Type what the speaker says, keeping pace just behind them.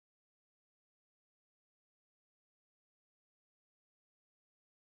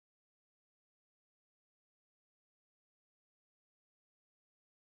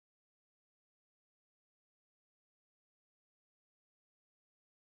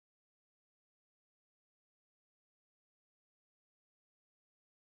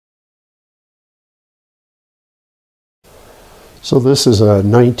So this is a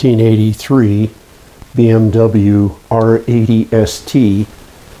 1983 BMW R80ST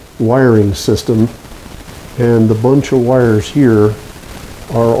wiring system, and the bunch of wires here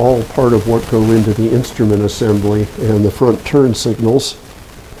are all part of what go into the instrument assembly and the front turn signals.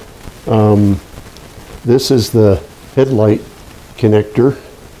 This is the headlight connector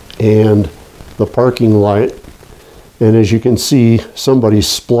and the parking light, and as you can see, somebody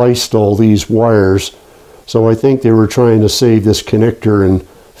spliced all these wires, so I think they were trying to save this connector and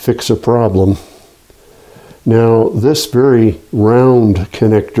fix a problem. Now this very round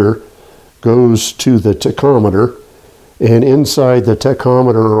connector goes to the tachometer, and inside the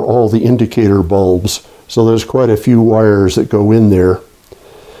tachometer are all the indicator bulbs, so there's quite a few wires that go in there.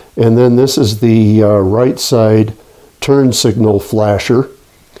 And then this is the right side turn signal flasher.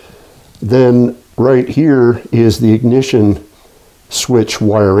 Then right here is the ignition switch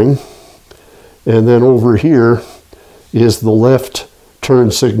wiring, and then over here is the left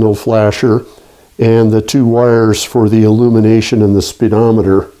turn signal flasher and the two wires for the illumination and the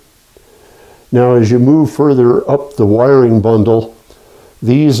speedometer. Now as you move further up the wiring bundle,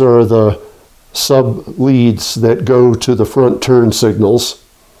 these are the sub leads that go to the front turn signals,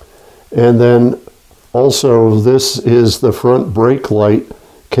 and then also this is the front brake light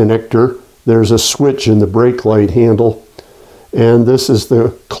connector. There's a switch in the brake light handle, and this is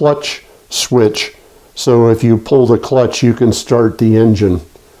the clutch switch, so if you pull the clutch you can start the engine.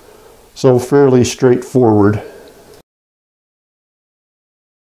 So fairly straightforward.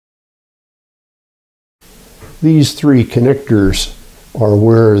 These three connectors are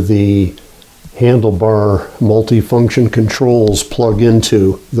where the handlebar multifunction controls plug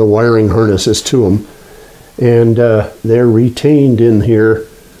into. The wiring harnesses to them, and they're retained in here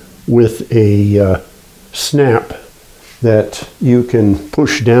with a snap that you can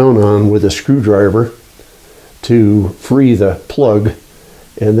push down on with a screwdriver to free the plug,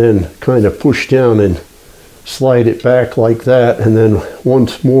 and then kind of push down and slide it back like that, and then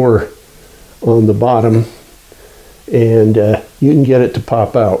once more on the bottom, and you can get it to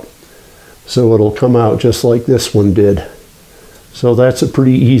pop out. So it'll come out just like this one did. So that's a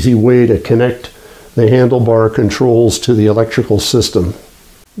pretty easy way to connect the handlebar controls to the electrical system.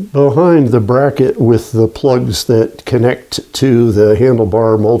 Behind the bracket with the plugs that connect to the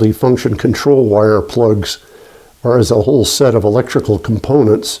handlebar multifunction control wire plugs is a whole set of electrical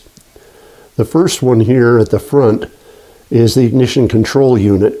components. The first one here at the front is the ignition control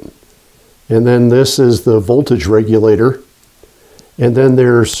unit, and then this is the voltage regulator, and then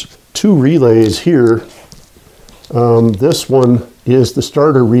there's two relays here. This one is the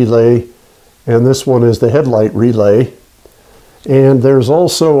starter relay, and this one is the headlight relay. And there's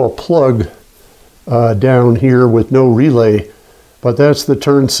also a plug down here with no relay, but that's the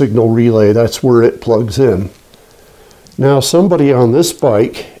turn signal relay. That's where it plugs in. Now somebody on this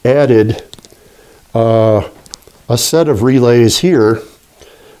bike added a set of relays here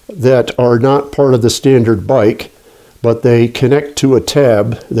that are not part of the standard bike, but they connect to a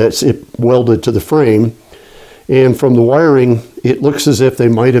tab that's welded to the frame. And from the wiring, it looks as if they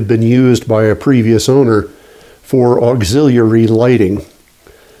might have been used by a previous owner for auxiliary lighting.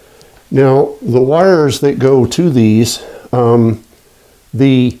 Now, the wires that go to these,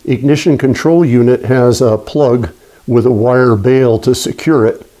 the ignition control unit has a plug with a wire bail to secure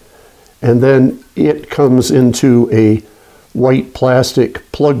it, and then it comes into a white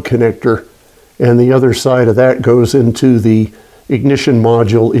plastic plug connector, and the other side of that goes into the ignition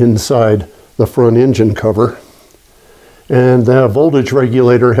module inside the front engine cover. And the voltage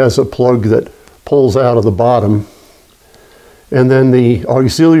regulator has a plug that pulls out of the bottom. And then the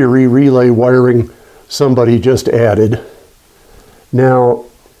auxiliary relay wiring somebody just added. Now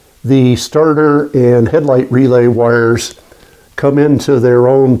the starter and headlight relay wires come into their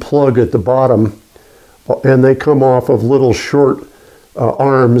own plug at the bottom, and they come off of little short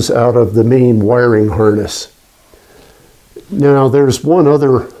arms out of the main wiring harness. Now there's one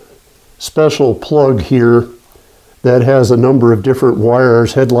other special plug here that has a number of different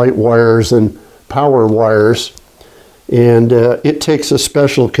wires, headlight wires and power wires, and it takes a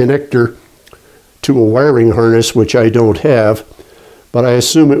special connector to a wiring harness, which I don't have, but I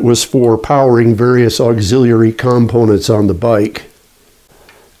assume it was for powering various auxiliary components on the bike.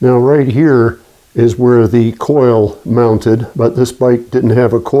 Now right here is where the coil mounted, but this bike didn't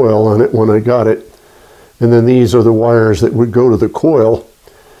have a coil on it when I got it. And then these are the wires that would go to the coil.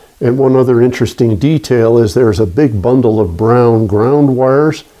 And one other interesting detail is there's a big bundle of brown ground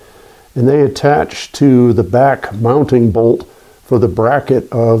wires, and they attach to the back mounting bolt for the bracket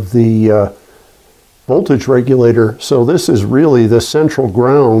of the voltage regulator. So this is really the central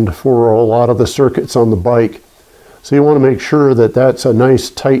ground for a lot of the circuits on the bike. So you want to make sure that that's a nice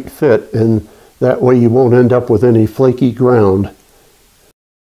tight fit, and that way you won't end up with any flaky ground.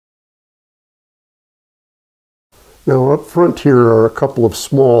 Now up front here are a couple of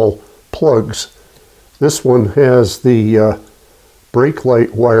small plugs. This one has the brake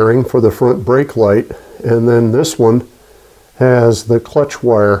light wiring for the front brake light, and then this one has the clutch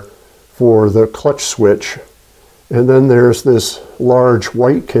wire for the clutch switch. And then there's this large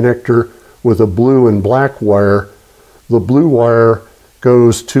white connector with a blue and black wire. The blue wire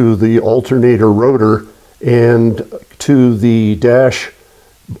goes to the alternator rotor and to the dash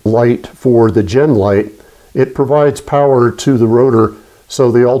light for the gen light. It provides power to the rotor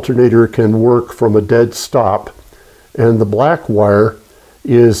so the alternator can work from a dead stop. And the black wire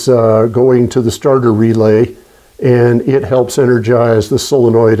is going to the starter relay, and it helps energize the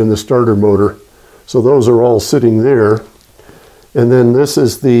solenoid and the starter motor. So those are all sitting there. And then this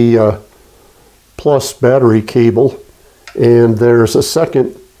is the plus battery cable, and there's a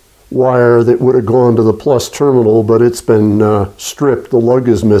second wire that would have gone to the plus terminal, but it's been stripped. The lug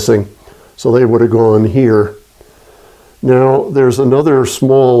is missing, so they would have gone here. Now there's another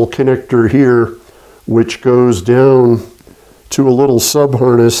small connector here which goes down to a little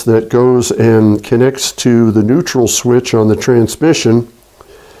sub-harness that goes and connects to the neutral switch on the transmission,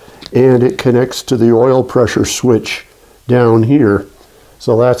 and it connects to the oil pressure switch down here.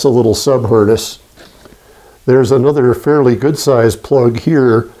 So that's a little sub-harness. There's another fairly good-sized plug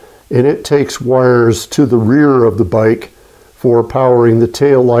here, and it takes wires to the rear of the bike for powering the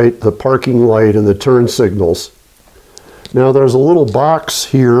tail light, the parking light, and the turn signals. Now there's a little box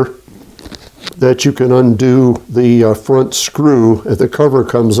here that you can undo the front screw if the cover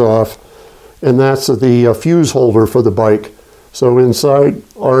comes off, and that's the fuse holder for the bike. So inside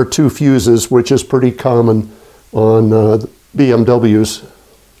are two fuses, which is pretty common on BMWs.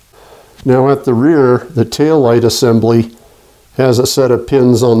 Now at the rear, the tail light assembly has a set of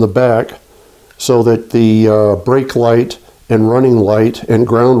pins on the back so that the brake light and running light and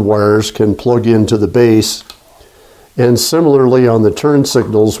ground wires can plug into the base. And similarly on the turn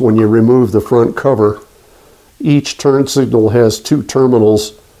signals, when you remove the front cover, each turn signal has two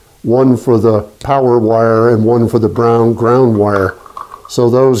terminals, one for the power wire and one for the brown ground wire. So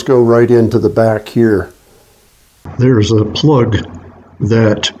those go right into the back here. There's a plug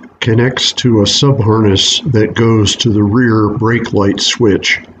that connects to a sub-harness that goes to the rear brake light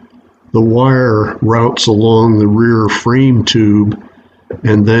switch. The wire routes along the rear frame tube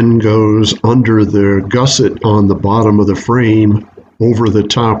and then goes under the gusset on the bottom of the frame over the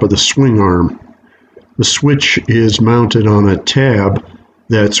top of the swing arm. The switch is mounted on a tab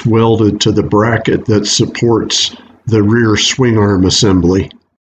that's welded to the bracket that supports the rear swing arm assembly.